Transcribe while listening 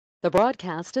The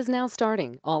broadcast is now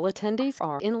starting. All attendees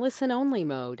are in listen-only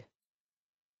mode.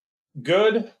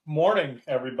 Good morning,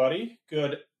 everybody.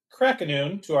 Good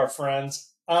crackanoon to our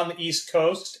friends on the East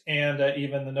Coast and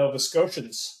even the Nova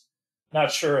Scotians.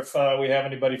 Not sure if we have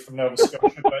anybody from Nova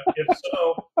Scotia, but if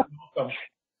so, welcome.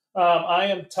 I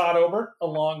am Todd Obert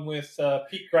along with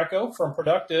Pete Greco from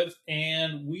Productive,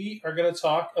 and we are going to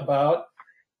talk about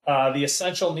the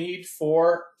essential need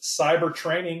for cyber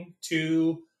training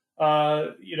to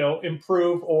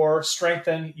improve or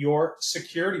strengthen your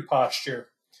security posture.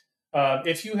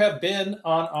 If you have been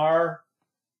on our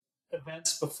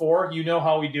events before, you know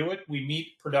how we do it. We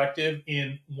meet Productive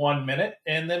in 1 minute,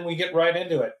 and then we get right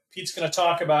into it. Pete's going to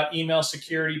talk about email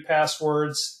security,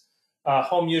 passwords,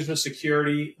 home user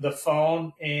security, the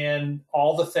phone, and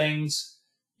all the things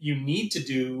you need to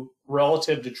do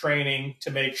relative to training to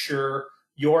make sure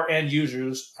your end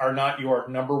users are not your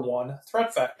number one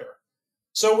threat vector.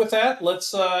 So with that,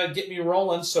 let's get me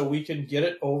rolling so we can get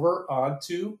it over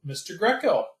onto Mr.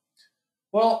 Greco.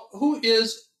 Well, who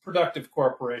is Productive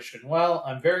Corporation? Well,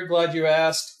 I'm very glad you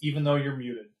asked, even though you're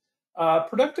muted.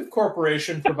 Productive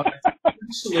Corporation provides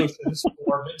solutions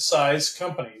for mid-sized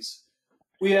companies.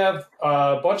 We have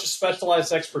a bunch of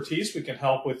specialized expertise. We can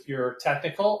help with your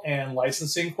technical and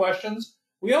licensing questions.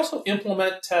 We also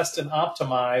implement, test, and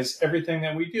optimize everything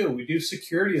that we do. We do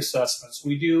security assessments.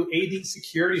 We do AD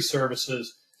security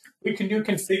services. We can do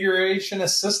configuration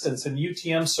assistance and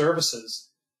UTM services.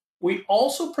 We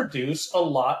also produce a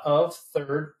lot of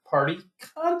third-party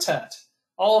content.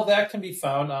 All of that can be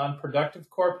found on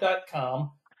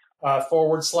productivecorp.com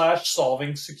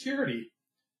 /solving security.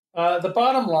 The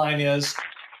bottom line is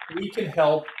we can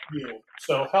help you.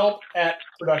 So help at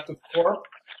Productive Corp.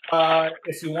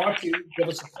 If you want to, give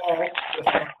us a call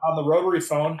on the rotary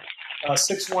phone,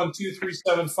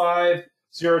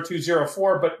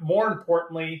 612-375-0204. But more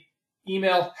importantly,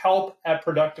 email help at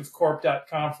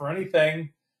productivecorp.com for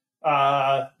anything.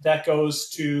 That goes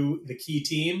to the key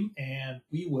team, and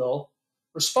we will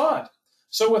respond.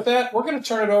 So with that, we're going to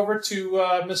turn it over to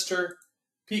Mr.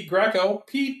 Pete Greco.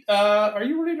 Pete, are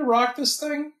you ready to rock this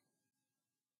thing?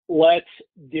 Let's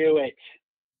do it.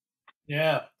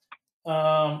 Yeah.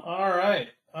 All right.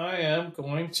 I am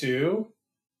going to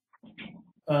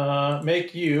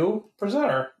make you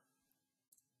presenter.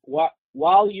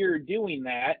 While you're doing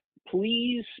that,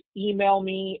 please email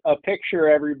me a picture,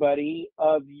 everybody,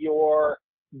 of your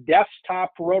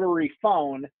desktop rotary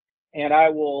phone, and I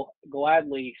will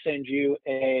gladly send you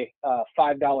a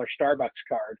 $5 Starbucks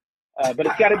card. But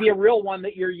it's got to be a real one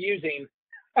that you're using.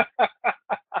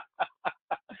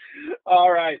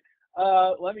 All right.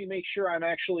 Let me make sure I'm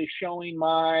actually showing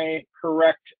my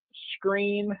correct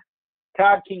screen.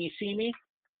 Todd, can you see me?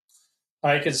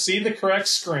 I can see the correct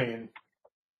screen.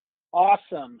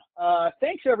 Awesome.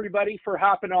 Thanks, everybody, for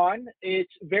hopping on.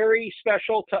 It's very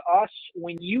special to us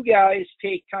when you guys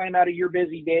take time out of your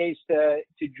busy days to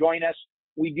join us.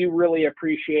 We do really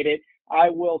appreciate it. I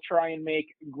will try and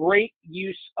make great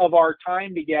use of our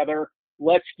time together.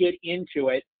 Let's get into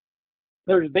it.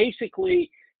 There's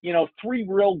basically, three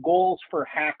real goals for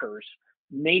hackers: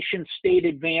 nation state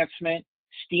advancement,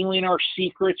 stealing our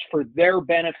secrets for their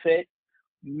benefit,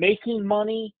 making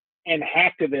money, and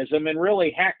hacktivism. And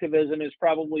really, hacktivism is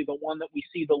probably the one that we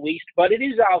see the least, but it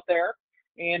is out there.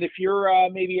 And if you're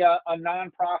maybe a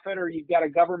nonprofit or you've got a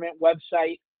government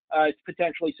website, it's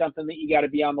potentially something that you got to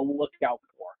be on the lookout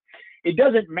for. It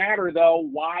doesn't matter, though,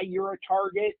 why you're a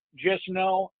target. Just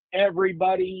know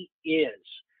everybody is.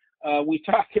 We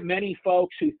talk to many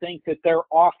folks who think that they're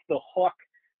off the hook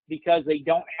because they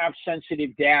don't have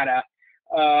sensitive data.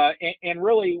 And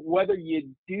really, whether you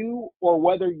do or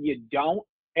whether you don't,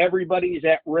 everybody's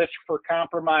at risk for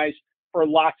compromise for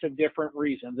lots of different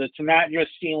reasons. It's not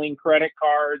just stealing credit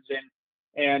cards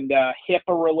and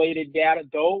HIPAA-related data,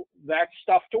 though that's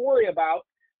stuff to worry about,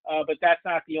 but that's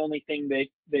not the only thing that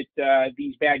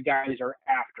these bad guys are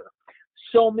after.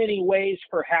 So many ways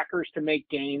for hackers to make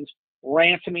gains: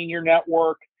 ransoming your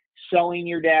network, selling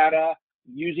your data,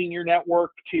 using your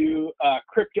network to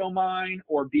crypto mine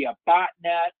or be a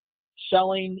botnet,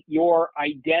 selling your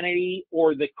identity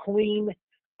or the clean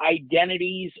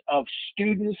identities of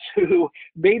students who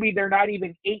maybe they're not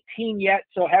even 18 yet,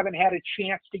 so haven't had a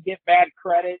chance to get bad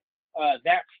credit.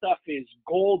 That stuff is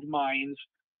gold mines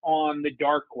on the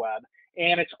dark web,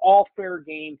 and it's all fair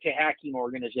game to hacking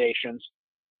organizations.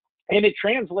 And it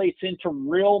translates into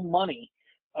real money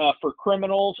for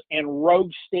criminals and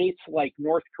rogue states like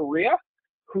North Korea,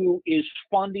 who is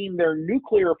funding their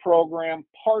nuclear program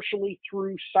partially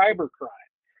through cybercrime.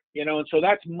 And so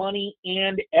that's money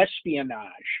and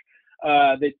espionage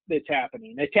that's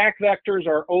happening. Attack vectors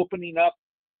are opening up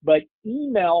but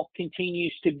email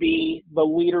continues to be the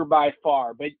leader by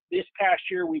far. But this past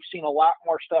year, we've seen a lot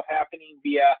more stuff happening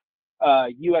via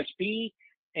USB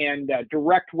and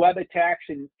direct web attacks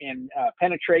and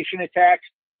penetration attacks,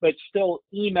 but still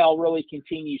email really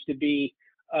continues to be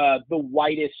the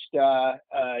widest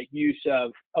use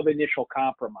of initial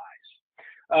compromise.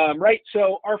 Right,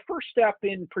 so our first step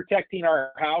in protecting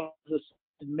our house is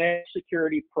a mail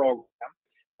security program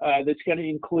that's going to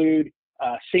include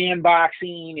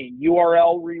sandboxing and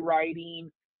URL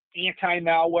rewriting,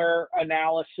 anti-malware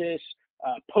analysis,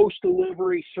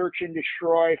 post-delivery search and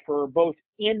destroy for both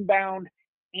inbound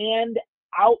and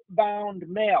outbound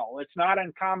mail. It's not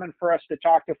uncommon for us to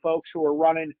talk to folks who are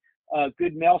running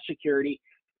good mail security,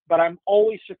 but I'm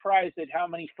always surprised at how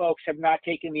many folks have not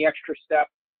taken the extra step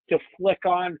to flick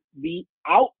on the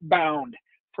outbound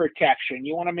protection.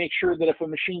 You want to make sure that if a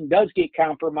machine does get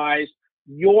compromised,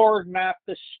 you're not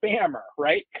the spammer,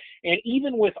 right? And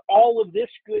even with all of this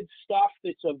good stuff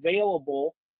that's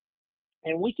available,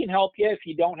 and we can help you if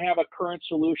you don't have a current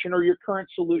solution or your current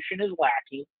solution is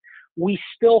lacking, we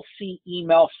still see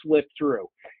email slip through.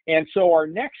 And so our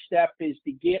next step is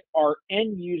to get our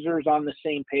end users on the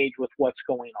same page with what's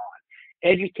going on,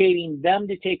 educating them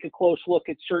to take a close look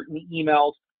at certain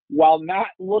emails while not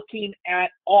looking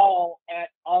at all at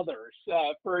others.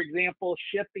 For example,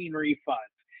 shipping refunds.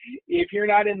 If you're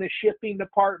not in the shipping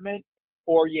department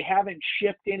or you haven't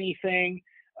shipped anything,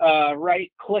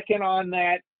 right, clicking on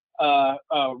that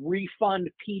refund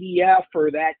PDF or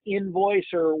that invoice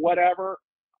or whatever,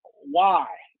 why?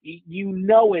 You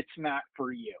know it's not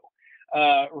for you,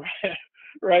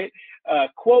 right?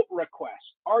 Quote requests.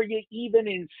 Are you even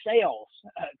in sales?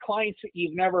 Clients that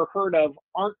you've never heard of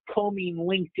aren't combing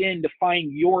LinkedIn to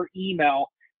find your email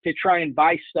to try and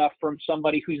buy stuff from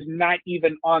somebody who's not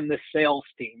even on the sales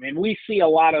team. And we see a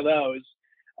lot of those,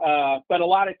 but a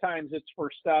lot of times it's for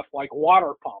stuff like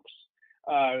water pumps.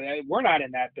 We're not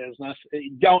in that business.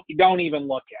 Don't even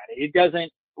look at it. It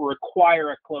doesn't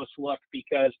require a close look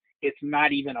because it's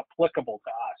not even applicable to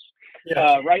us.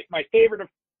 Yeah. Right? My favorite of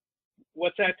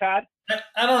what's that, Todd?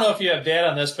 I don't know if you have data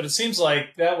on this, but it seems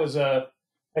like that was a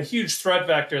huge threat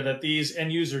vector that these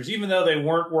end users, even though they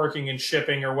weren't working in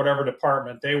shipping or whatever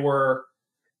department, they were,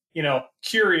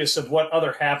 curious of what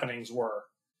other happenings were.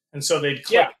 And so they'd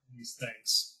click on these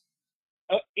things.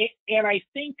 And I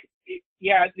think,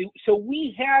 so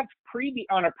we have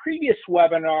on a previous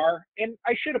webinar, and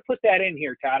I should have put that in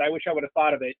here, Todd. I wish I would have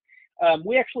thought of it.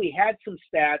 We actually had some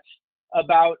stats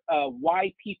about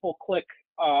why people click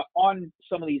on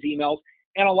some of these emails.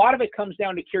 And a lot of it comes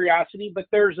down to curiosity, but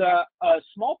there's a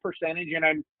small percentage, and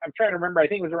I'm trying to remember, I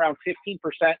think it was around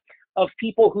 15% of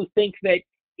people who think that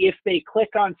if they click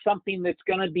on something that's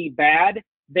going to be bad,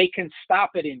 they can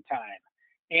stop it in time.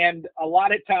 And a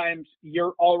lot of times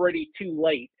you're already too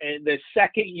late. And the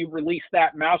second you release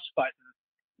that mouse button,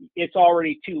 it's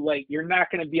already too late. You're not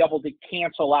going to be able to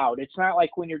cancel out. It's not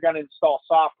like when you're going to install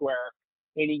software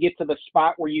and you get to the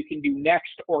spot where you can do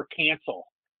next or cancel.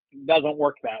 It doesn't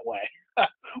work that way.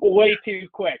 Way too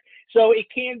quick. So it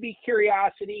can be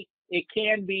curiosity. It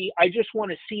can be, I just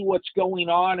want to see what's going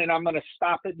on and I'm going to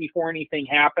stop it before anything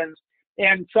happens.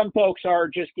 And some folks are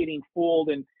just getting fooled.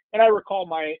 And I recall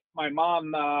my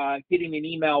mom getting an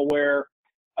email where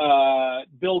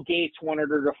Bill Gates wanted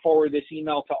her to forward this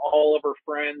email to all of her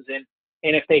friends. And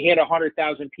if they hit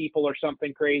 100,000 people or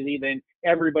something crazy, then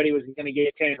everybody was going to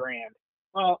get 10 grand.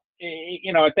 Well,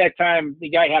 at that time, the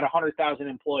guy had 100,000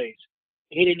 employees.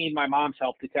 He didn't need my mom's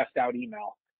help to test out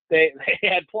email. They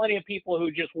had plenty of people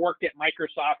who just worked at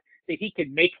Microsoft that he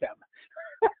could make them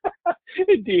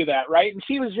do that, right? And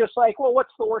she was just like, well,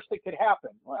 what's the worst that could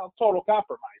happen? Well, total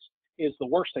compromise is the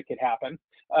worst that could happen.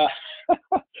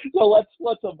 So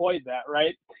let's avoid that,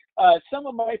 right? Some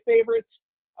of my favorites,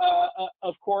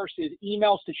 of course, is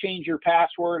emails to change your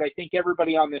password. I think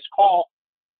everybody on this call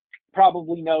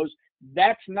probably knows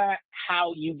that's not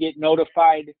how you get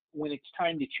notified when it's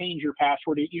time to change your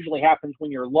password. It usually happens when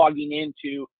you're logging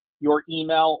into your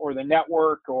email or the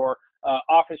network or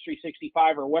Office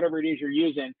 365 or whatever it is you're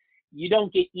using. You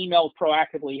don't get emailed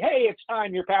proactively, hey, it's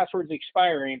time, your password's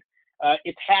expiring.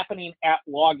 It's happening at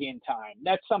login time.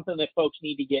 That's something that folks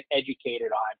need to get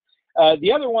educated on.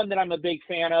 The other one that I'm a big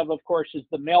fan of course, is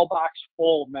the mailbox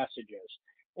full messages.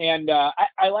 And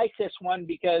I like this one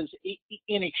because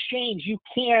in exchange, you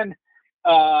can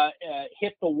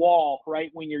hit the wall,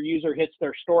 right, when your user hits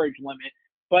their storage limit.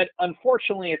 But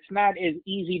unfortunately, it's not as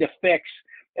easy to fix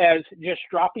as just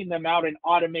dropping them out an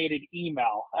automated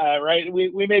email, right?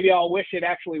 We maybe all wish it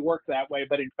actually worked that way,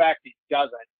 but in fact, it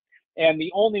doesn't. And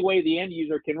the only way the end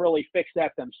user can really fix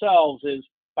that themselves is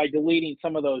by deleting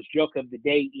some of those joke of the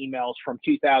day emails from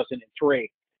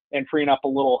 2003 and freeing up a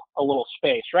little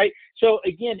space, right? So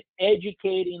again,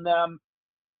 educating them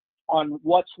on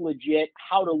what's legit,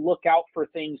 how to look out for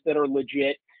things that are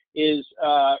legit is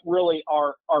really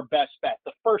our best bet.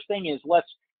 The first thing is let's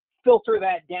filter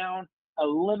that down,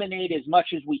 eliminate as much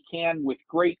as we can with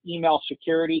great email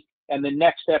security. And the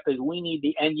next step is we need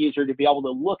the end user to be able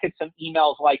to look at some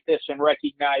emails like this and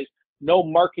recognize no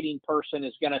marketing person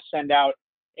is going to send out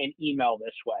an email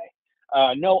this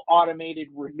way. No automated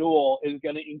renewal is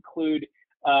going to include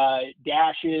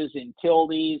dashes and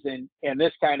tildes and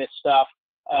this kind of stuff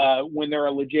when they're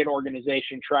a legit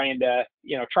organization trying to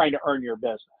earn your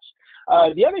business.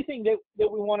 The other thing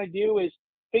that we want to do is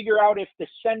figure out if the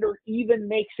sender even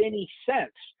makes any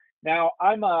sense. Now,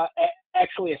 I'm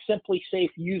actually a Simply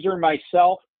Safe user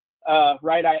myself,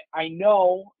 right? I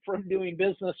know from doing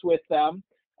business with them,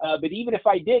 but even if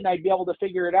I didn't, I'd be able to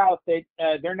figure it out that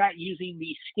they're not using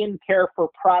the skincare for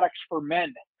products for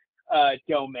men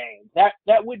domain.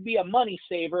 That would be a money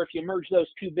saver if you merge those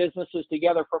two businesses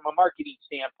together from a marketing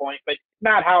standpoint, but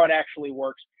not how it actually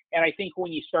works. And I think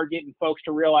when you start getting folks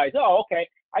to realize, oh, okay,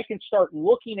 I can start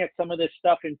looking at some of this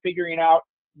stuff and figuring out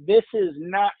this is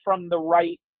not from the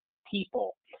right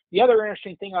people. The other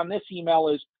interesting thing on this email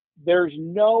is there's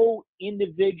no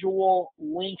individual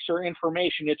links or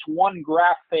information. It's one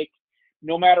graphic.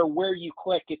 No matter where you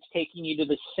click, it's taking you to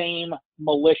the same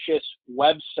malicious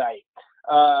website,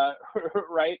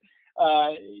 right?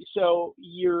 So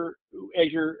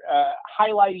as you're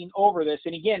highlighting over this,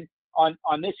 and again,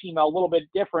 on this email, a little bit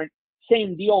different,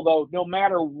 same deal though, no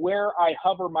matter where I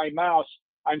hover my mouse,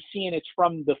 I'm seeing it's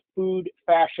from the Food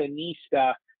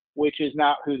Fashionista, which is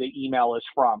not who the email is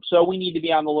from. So we need to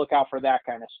be on the lookout for that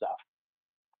kind of stuff,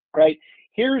 right?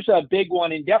 Here's a big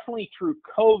one, and definitely through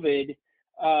COVID,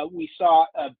 we saw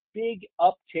a big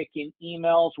uptick in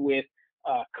emails with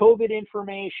COVID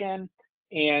information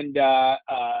and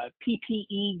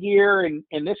PPE gear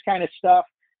and this kind of stuff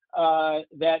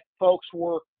that folks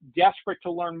were desperate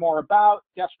to learn more about,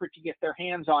 desperate to get their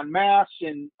hands on masks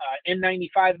and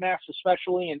N95 masks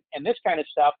especially, and this kind of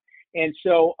stuff. And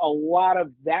so a lot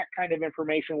of that kind of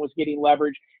information was getting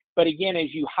leveraged. But again,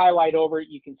 as you highlight over it,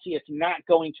 you can see it's not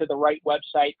going to the right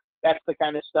website. That's the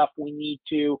kind of stuff we need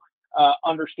to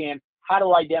understand. How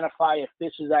to identify if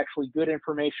this is actually good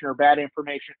information or bad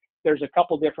information. There's a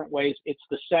couple different ways. It's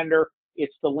the sender,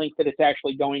 it's the link that it's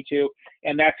actually going to,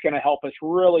 and that's going to help us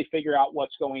really figure out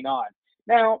what's going on.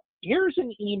 Now, here's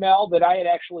an email that I had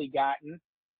actually gotten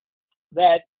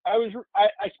that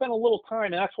I spent a little time,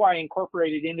 and that's why I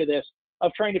incorporated into this,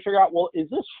 of trying to figure out, well, is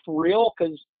this for real?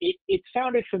 Because it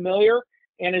sounded familiar,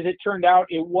 and as it turned out,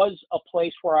 it was a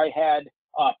place where I had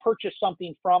purchased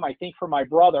something from, I think, for my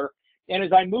brother. And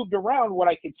as I moved around, what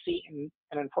I could see, and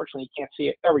unfortunately you can't see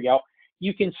it, there we go,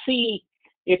 you can see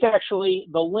it's actually,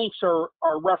 the links are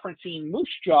referencing Moose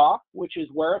Jaw, which is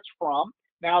where it's from.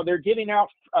 Now, they're giving out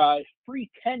free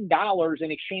 $10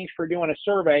 in exchange for doing a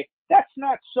survey. That's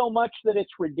not so much that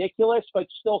it's ridiculous, but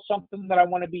still something that I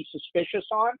want to be suspicious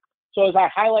on. So as I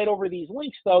highlight over these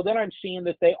links, though, then I'm seeing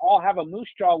that they all have a Moose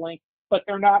Jaw link, but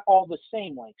they're not all the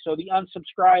same link. So the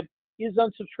unsubscribe is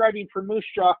unsubscribing for Moose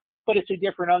Jaw, but it's a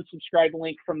different unsubscribe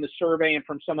link from the survey and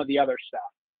from some of the other stuff.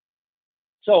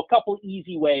 So a couple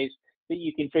easy ways that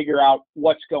you can figure out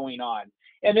what's going on.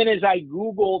 And then as I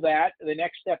Google that, the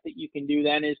next step that you can do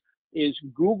then is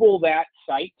Google that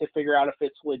site to figure out if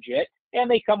it's legit. And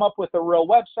they come up with a real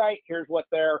website. Here's what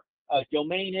their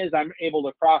domain is. I'm able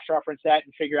to cross-reference that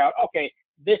and figure out, okay,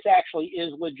 this actually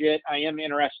is legit. I am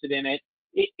interested in it.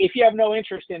 If you have no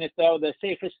interest in it, though, the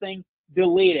safest thing,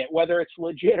 delete it. Whether it's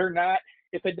legit or not,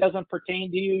 if it doesn't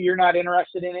pertain to you, you're not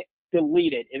interested in it,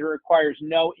 delete it. It requires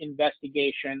no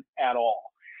investigation at all.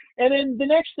 And then the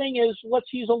next thing is,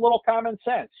 let's use a little common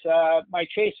sense. My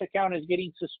Chase account is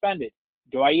getting suspended.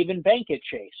 Do I even bank at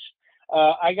Chase?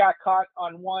 I got caught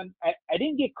on one. I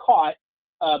didn't get caught,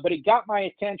 but it got my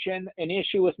attention, an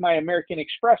issue with my American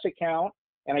Express account,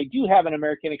 and I do have an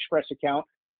American Express account,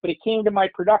 but it came to my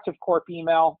Productive Corp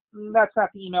email. That's not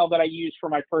the email that I use for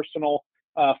my personal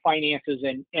finances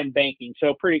and banking.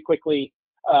 So pretty quickly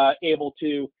able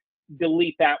to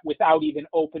delete that without even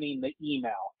opening the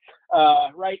email,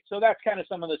 right? So that's kind of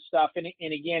some of the stuff. And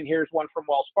again, here's one from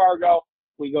Wells Fargo.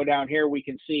 We go down here, we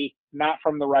can see not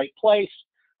from the right place.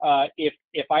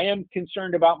 If I am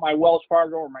concerned about my Wells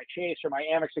Fargo or my Chase or my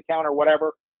Amex account or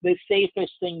whatever, the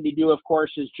safest thing to do, of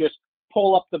course, is just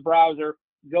pull up the browser,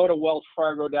 go to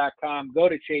wellsfargo.com, go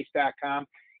to chase.com.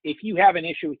 If you have an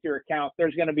issue with your account,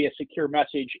 there's going to be a secure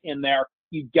message in there.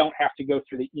 You don't have to go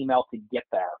through the email to get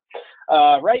there,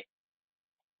 right?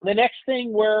 The next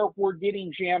thing where we're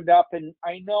getting jammed up, and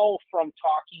I know from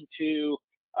talking to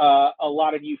a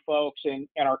lot of you folks and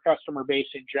our customer base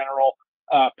in general,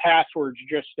 passwords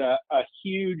just a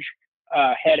huge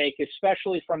headache,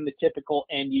 especially from the typical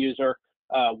end user.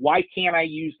 Why can't I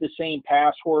use the same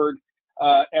password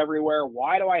everywhere?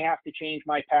 Why do I have to change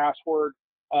my password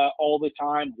all the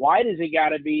time? Why does it got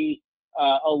to be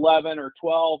 11 or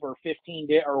 12 or 15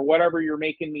 or whatever you're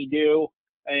making me do?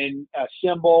 And a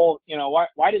symbol, you know,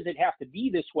 why does it have to be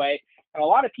this way? And a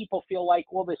lot of people feel like,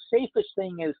 well, the safest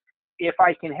thing is if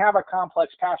I can have a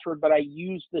complex password, but I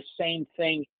use the same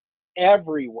thing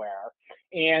everywhere.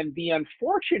 And the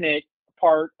unfortunate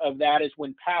part of that is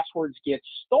when passwords get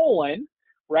stolen,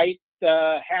 right?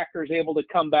 The hacker is able to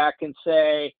come back and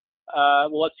say,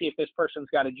 well, let's see if this person's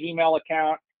got a Gmail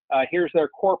account. Here's their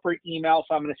corporate email,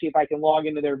 so I'm going to see if I can log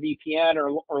into their VPN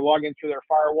or log into their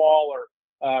firewall or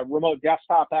remote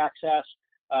desktop access.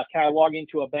 Can I log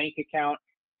into a bank account?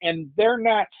 And they're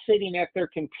not sitting at their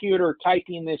computer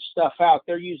typing this stuff out.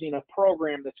 They're using a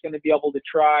program that's going to be able to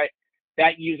try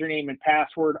that username and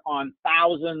password on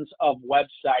thousands of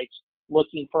websites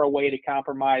looking for a way to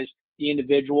compromise the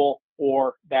individual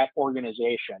or that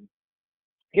organization.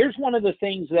 Here's one of the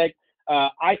things that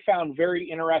I found very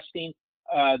interesting.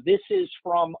 This is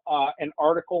from an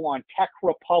article on Tech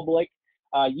Republic.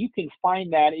 You can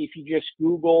find that if you just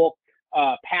Google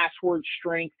password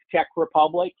strength Tech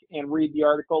Republic and read the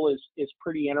article. Is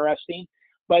pretty interesting.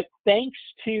 But thanks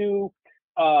to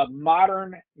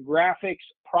modern graphics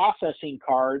processing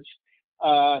cards,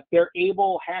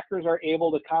 hackers are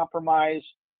able to compromise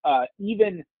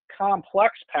even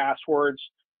complex passwords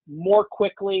more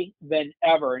quickly than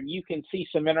ever. And you can see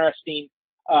some interesting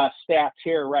stats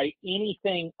here, right?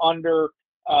 Anything under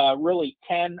really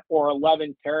 10 or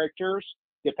 11 characters,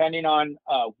 depending on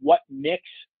what mix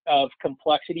of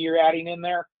complexity you're adding in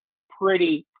there,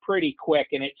 pretty quick.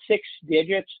 And at 6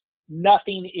 digits,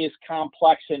 nothing is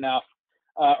complex enough,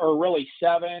 or really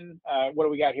 7, what do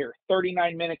we got here?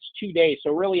 39 minutes, 2 days.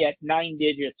 So really at 9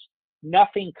 digits,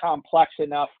 nothing complex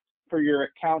enough for your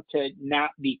account to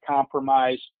not be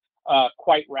compromised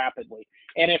quite rapidly.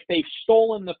 And if they've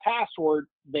stolen the password,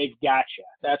 they've got you.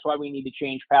 That's why we need to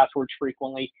change passwords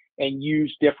frequently and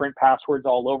use different passwords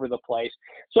all over the place.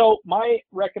 So my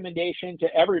recommendation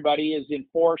to everybody is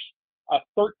enforce a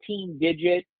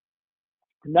 13-digit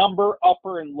number,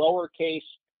 upper and lowercase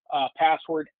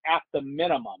password at the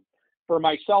minimum. For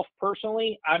myself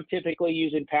personally, I'm typically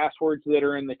using passwords that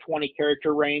are in the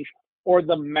 20-character range or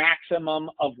the maximum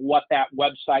of what that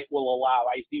website will allow.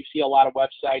 I do see a lot of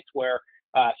websites where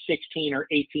 16 or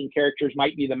 18 characters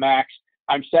might be the max.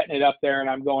 I'm setting it up there and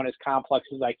I'm going as complex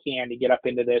as I can to get up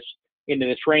into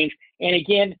this range. And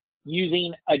again,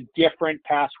 using a different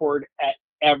password at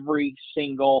every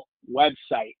single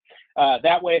website.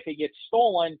 That way, if it gets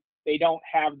stolen, they don't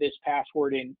have this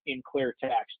password in clear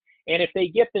text. And if they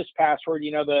get this password,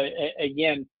 you know, they're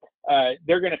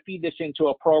going to feed this into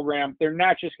a program. They're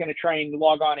not just going to try and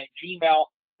log on at Gmail.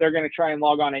 They're going to try and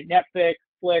log on at Netflix.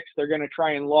 They're going to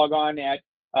try and log on at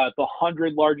the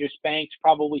 100 largest banks,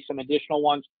 probably some additional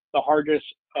ones, the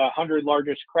 100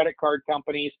 largest credit card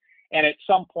companies. And at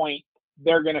some point,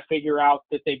 they're going to figure out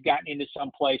that they've gotten into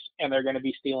some place and they're going to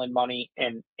be stealing money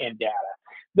and data.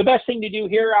 The best thing to do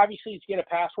here, obviously, is get a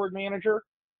password manager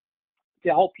to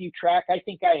help you track. I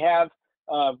think I have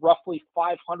roughly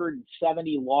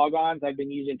 570 logons. I've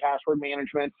been using password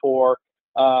management for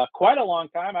quite a long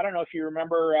time. I don't know if you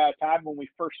remember, Todd, when we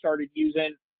first started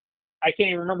using, I can't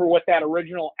even remember what that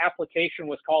original application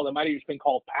was called. It might have just been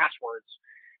called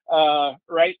Passwords,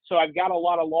 right? So I've got a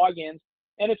lot of logins,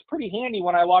 and it's pretty handy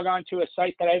when I log on to a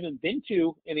site that I haven't been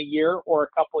to in a year or a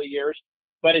couple of years,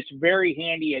 but it's very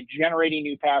handy at generating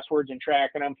new passwords and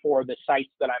tracking them for the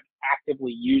sites that I'm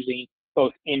actively using,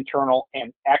 both internal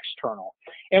and external.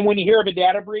 And when you hear of a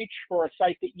data breach for a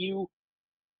site that you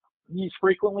use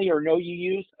frequently or know you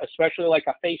use, especially like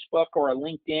a Facebook or a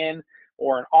LinkedIn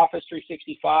or an Office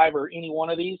 365 or any one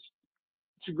of these,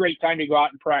 it's a great time to go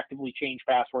out and proactively change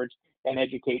passwords and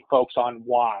educate folks on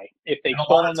why. If they've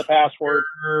stolen the password,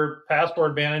 your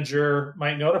password manager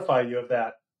might notify you of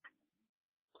that.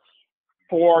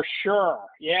 For sure,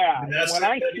 yeah. And when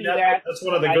I see that, that's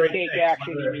one of the great I take things.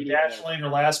 action Whether immediately. Dashlane or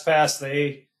LastPass,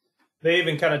 they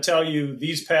even kind of tell you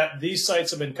these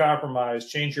sites have been compromised.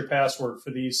 Change your password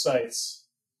for these sites.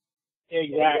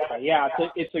 Exactly. Yeah,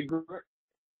 it's a great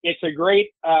it's a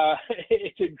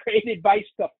great advice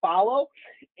to follow.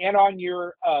 And on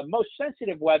your most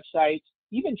sensitive websites,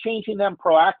 even changing them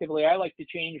proactively. I like to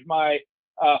change my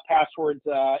passwords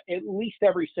at least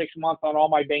every 6 months on all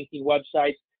my banking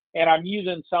websites. And I'm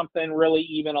using something really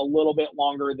even a little bit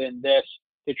longer than this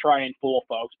to try and fool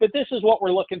folks. But this is what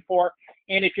we're looking for.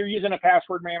 And if you're using a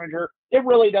password manager, it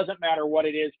really doesn't matter what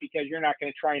it is because you're not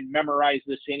going to try and memorize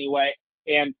this anyway.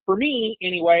 And for me,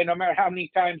 anyway, no matter how many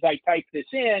times I type this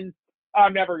in,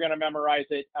 I'm never going to memorize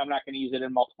it. I'm not going to use it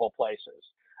in multiple places.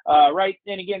 Right?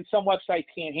 And again, some websites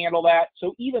can't handle that.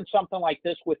 So even something like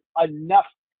this with enough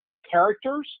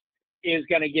characters is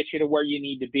going to get you to where you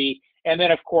need to be. And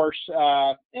then, of course,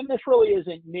 and this really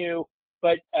isn't new,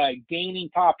 but gaining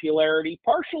popularity,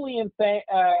 partially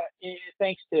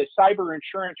thanks to cyber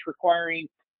insurance requiring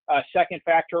second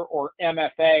factor or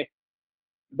MFA,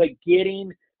 but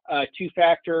getting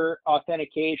two-factor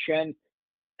authentication,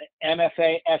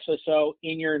 MFA, SSO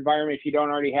in your environment if you don't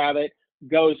already have it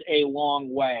goes a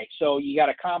long way. So you got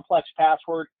a complex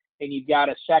password and you've got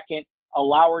a second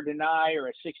allow or deny or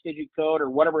a 6-digit code or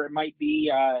whatever it might be.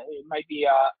 It might be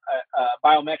a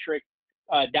biometric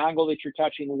dongle that you're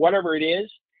touching, whatever it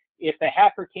is. If the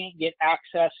hacker can't get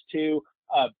access to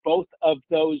both of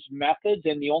those methods,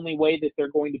 and the only way that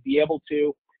they're going to be able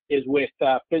to is with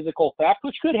physical theft,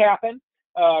 which could happen,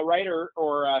 right?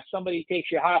 Or somebody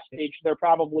takes you hostage, they're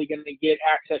probably going to get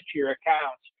access to your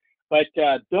accounts. But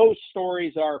those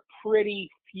stories are pretty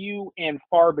few and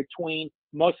far between.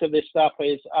 Most of this stuff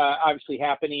is obviously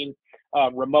happening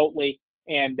remotely,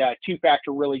 and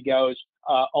two-factor really goes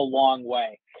a long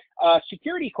way.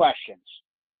 Security questions.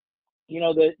 You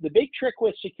know, the big trick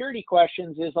with security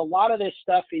questions is a lot of this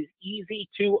stuff is easy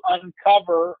to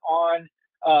uncover on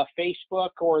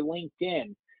Facebook or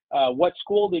LinkedIn. What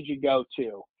school did you go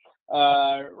to?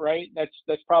 Right?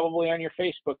 That's probably on your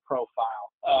Facebook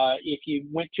profile. If you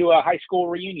went to a high school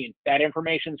reunion, that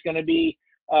information is going to be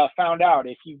found out.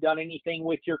 If you've done anything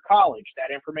with your college,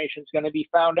 that information is going to be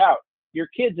found out. Your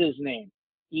kids' name,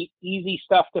 easy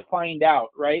stuff to find out,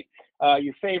 right?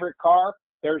 Your favorite car,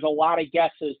 there's a lot of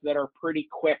guesses that are pretty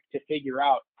quick to figure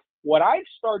out. What I've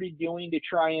started doing to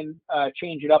try and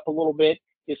change it up a little bit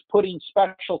is putting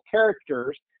special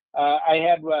characters. I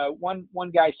had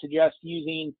one guy suggest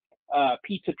using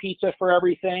pizza for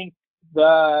everything.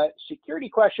 The security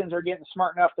questions are getting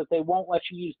smart enough that they won't let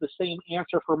you use the same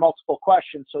answer for multiple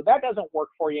questions. So that doesn't work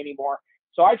for you anymore.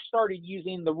 So I've started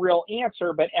using the real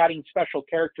answer, but adding special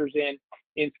characters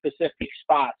in specific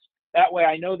spots. That way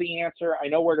I know the answer. I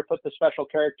know where to put the special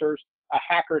characters. A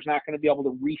hacker's not going to be able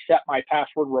to reset my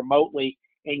password remotely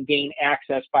and gain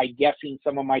access by guessing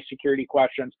some of my security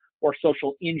questions or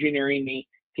social engineering me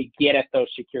to get at those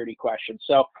security questions.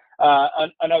 So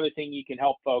another thing you can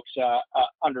help folks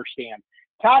understand.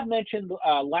 Todd mentioned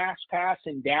LastPass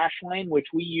and Dashlane, which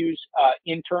we use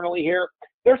internally here.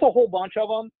 There's a whole bunch of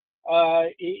them.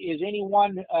 Is any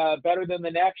one better than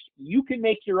the next? You can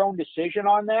make your own decision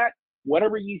on that.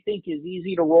 Whatever you think is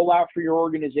easy to roll out for your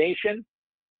organization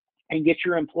and get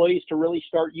your employees to really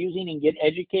start using and get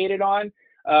educated on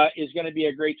is going to be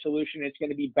a great solution. It's going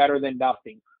to be better than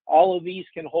nothing. All of these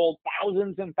can hold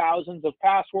thousands and thousands of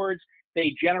passwords.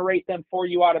 They generate them for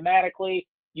you automatically.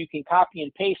 You can copy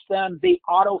and paste them. They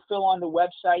autofill on the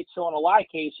website. So in a lot of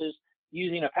cases,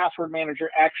 using a password manager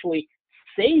actually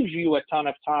saves you a ton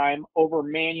of time over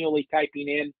manually typing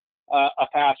in a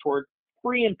password.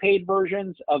 Free and paid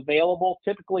versions available.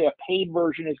 Typically, a paid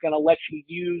version is going to let you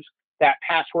use that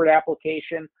password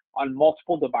application on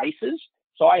multiple devices.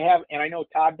 So I have, and I know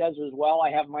Todd does as well, I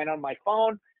have mine on my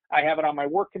phone. I have it on my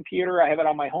work computer. I have it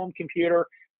on my home computer.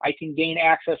 I can gain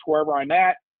access wherever I'm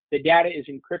at. The data is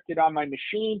encrypted on my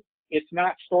machine. It's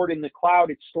not stored in the cloud.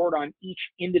 It's stored on each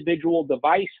individual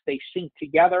device. They sync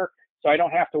together. So I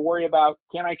don't have to worry about,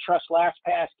 can I trust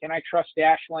LastPass? Can I trust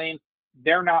Dashlane?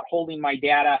 They're not holding my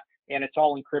data, and it's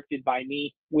all encrypted by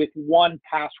me with one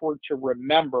password to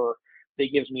remember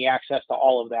that gives me access to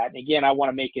all of that. And again, I want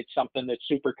to make it something that's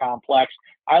super complex.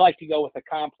 I like to go with a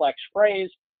complex phrase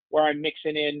where I'm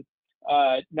mixing in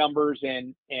numbers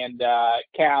and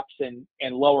caps and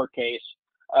lowercase,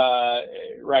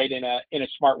 right, in a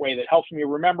smart way that helps me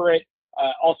remember it.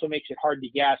 Also makes it hard to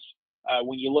guess.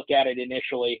 When you look at it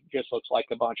initially, it just looks like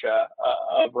a bunch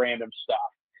of random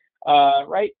stuff,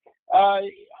 right?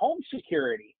 Home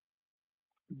security.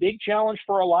 Big challenge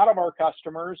for a lot of our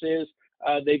customers is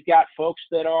they've got folks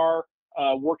that are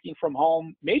working from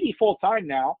home, maybe full time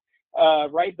now,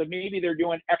 right? But maybe they're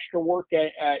doing extra work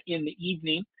in the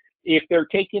evening. If they're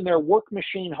taking their work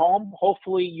machine home,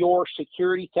 hopefully your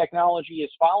security technology is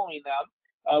following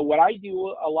them. What I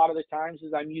do a lot of the times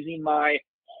is I'm using my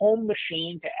home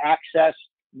machine to access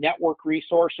network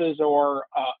resources or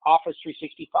Office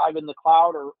 365 in the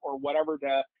cloud or whatever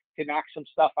to knock some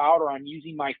stuff out, or I'm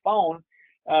using my phone.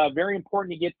 Very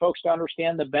important to get folks to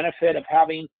understand the benefit of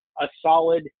having a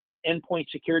solid endpoint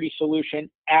security solution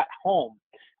at home.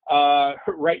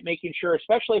 right? Making sure,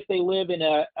 especially if they live in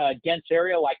a dense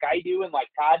area like I do and like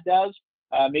Todd does,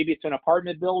 maybe it's an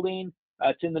apartment building,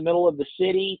 it's in the middle of the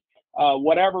city,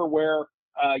 whatever, where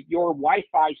your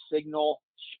Wi-Fi signal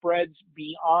spreads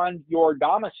beyond your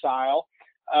domicile,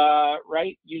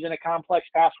 right? Using a complex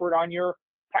password on your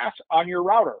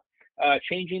router,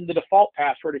 changing the default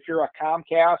password if you're a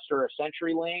Comcast or a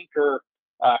CenturyLink or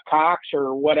Cox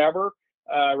or whatever.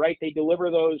 Right, they deliver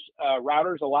those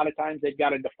routers. A lot of times they've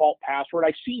got a default password.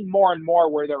 I've seen more and more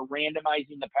where they're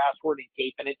randomizing the password and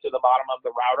taping it to the bottom of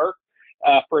the router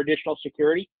for additional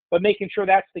security. But making sure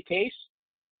that's the case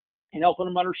and helping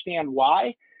them understand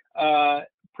why.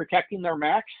 Protecting their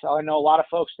Macs. I know a lot of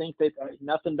folks think that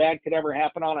nothing bad could ever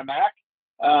happen on a Mac.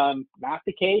 Not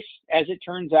the case, as it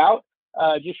turns out.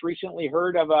 Just recently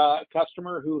heard of a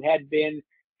customer who had been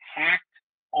hacked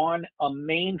on a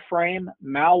mainframe,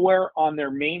 malware on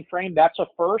their mainframe. That's a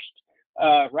first,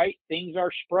 right? Things are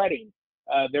spreading.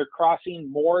 They're crossing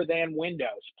more than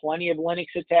Windows. Plenty of Linux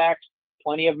attacks,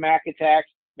 plenty of Mac attacks.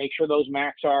 Make sure those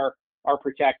Macs are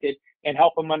protected and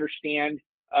help them understand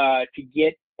to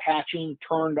get patching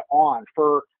turned on.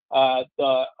 For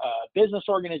the business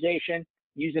organization,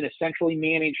 using a centrally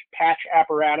managed patch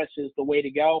apparatus is the way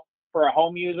to go. For a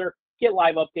home user, get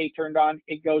Live Update turned on.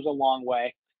 It goes a long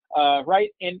way.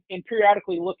 Right, and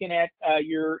periodically looking at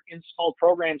your installed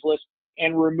programs list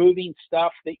and removing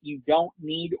stuff that you don't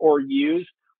need or use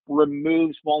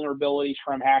removes vulnerabilities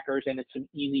from hackers, and it's some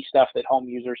easy stuff that home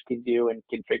users can do and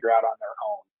can figure out on their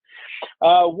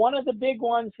own. One of the big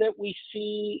ones that we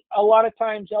see a lot of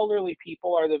times, elderly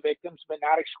people are the victims, but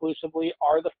not exclusively,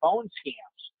 are the phone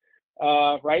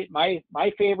scams. Right,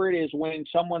 my favorite is when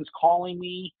someone's calling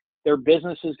me, their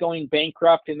business is going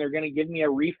bankrupt, and they're going to give me a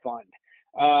refund.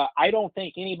 I don't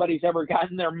think anybody's ever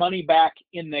gotten their money back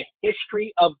in the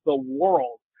history of the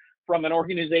world from an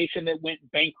organization that went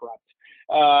bankrupt.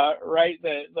 Right?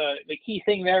 The key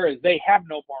thing there is they have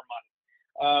no more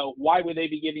money. Why would they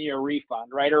be giving you a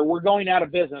refund, right? Or we're going out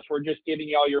of business, we're just giving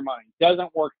you all your money.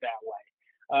 Doesn't work that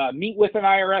way. Meet with an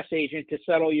IRS agent to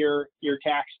settle your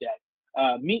tax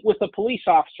debt. Meet with a police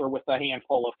officer with a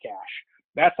handful of cash.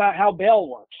 That's not how bail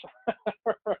works,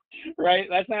 right?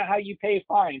 That's not how you pay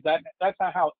fines. That's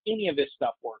not how any of this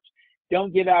stuff works.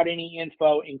 Don't give out any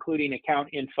info, including account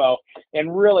info,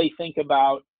 and really think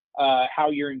about how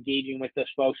you're engaging with those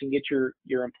folks, and get your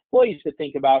employees to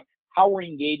think about how we're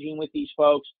engaging with these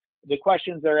folks, the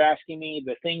questions they're asking me,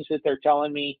 the things that they're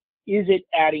telling me. Is it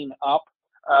adding up,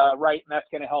 right? And that's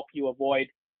going to help you avoid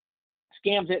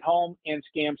scams at home and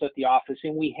scams at the office.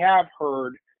 And we have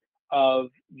heard of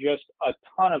just a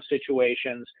ton of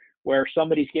situations where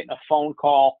somebody's getting a phone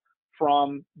call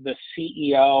from the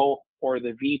CEO or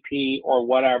the VP or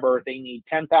whatever. They need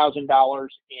 $10,000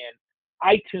 in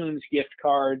iTunes gift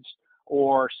cards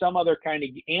or some other kind of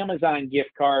Amazon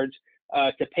gift cards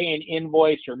to pay an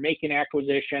invoice or make an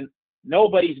acquisition.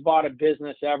 Nobody's bought a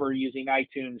business ever using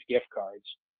iTunes gift cards.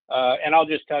 And I'll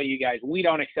just tell you guys, we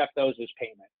don't accept those as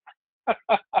payment.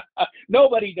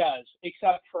 Nobody does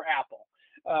except for Apple.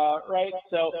 Right?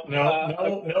 So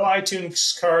no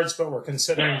iTunes cards, but we're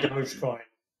considering Dogecoin.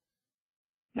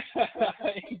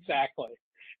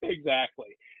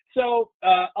 Exactly. So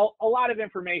a lot of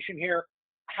information here.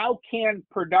 How can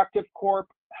Productive Corp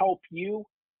help you?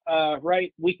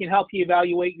 Right? We can help you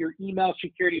evaluate your email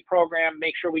security program.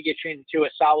 Make sure we get you into a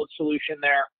solid solution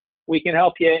there. We can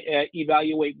help you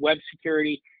evaluate web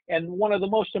security. And one of the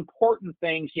most important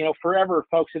things, forever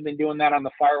folks have been doing that on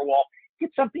the firewall.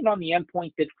 Get something on the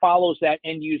endpoint that follows that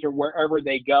end user wherever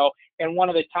they go. And one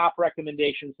of the top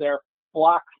recommendations there,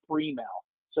 block free mail.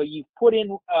 So you've put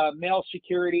in mail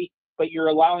security, but you're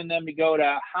allowing them to go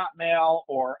to Hotmail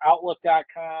or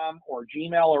Outlook.com or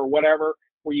Gmail or whatever,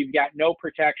 where you've got no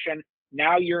protection.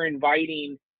 Now you're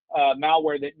inviting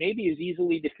malware that maybe is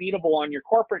easily defeatable on your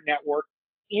corporate network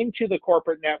into the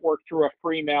corporate network through a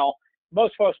free mail.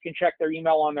 Most folks can check their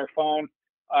email on their phone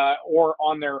or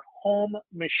on their home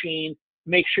machine.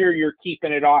 Make sure you're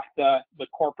keeping it off the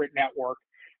corporate network.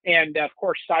 And of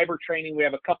course, cyber training. We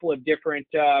have a couple of different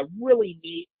really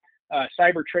neat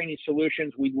cyber training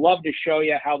solutions. We'd love to show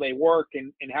you how they work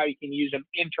and how you can use them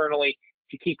internally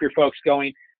to keep your folks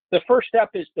going. The first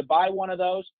step is to buy one of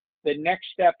those. The next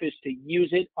step is to use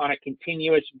it on a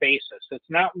continuous basis. It's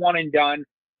not one and done.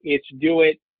 It's do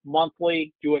it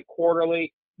monthly, do it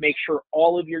quarterly. Make sure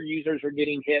all of your users are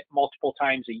getting hit multiple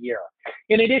times a year.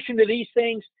 In addition to these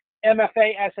things,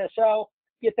 MFA, SSO,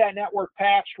 get that network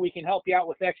patched. We can help you out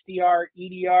with XDR,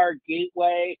 EDR,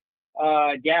 gateway,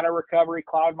 data recovery,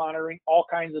 cloud monitoring, all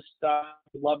kinds of stuff.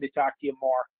 We'd love to talk to you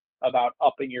more about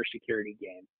upping your security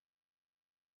game.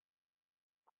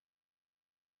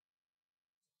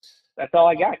 That's all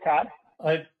I got, Todd.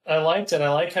 I liked it. I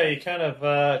like how you kind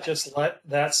of just let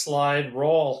that slide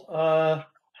roll.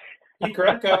 Pete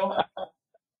Greco,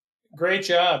 great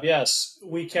job. Yes,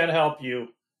 we can help you.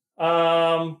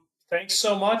 Thanks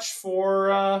so much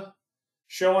for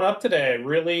showing up today.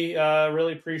 Really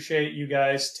appreciate you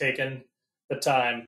guys taking the time.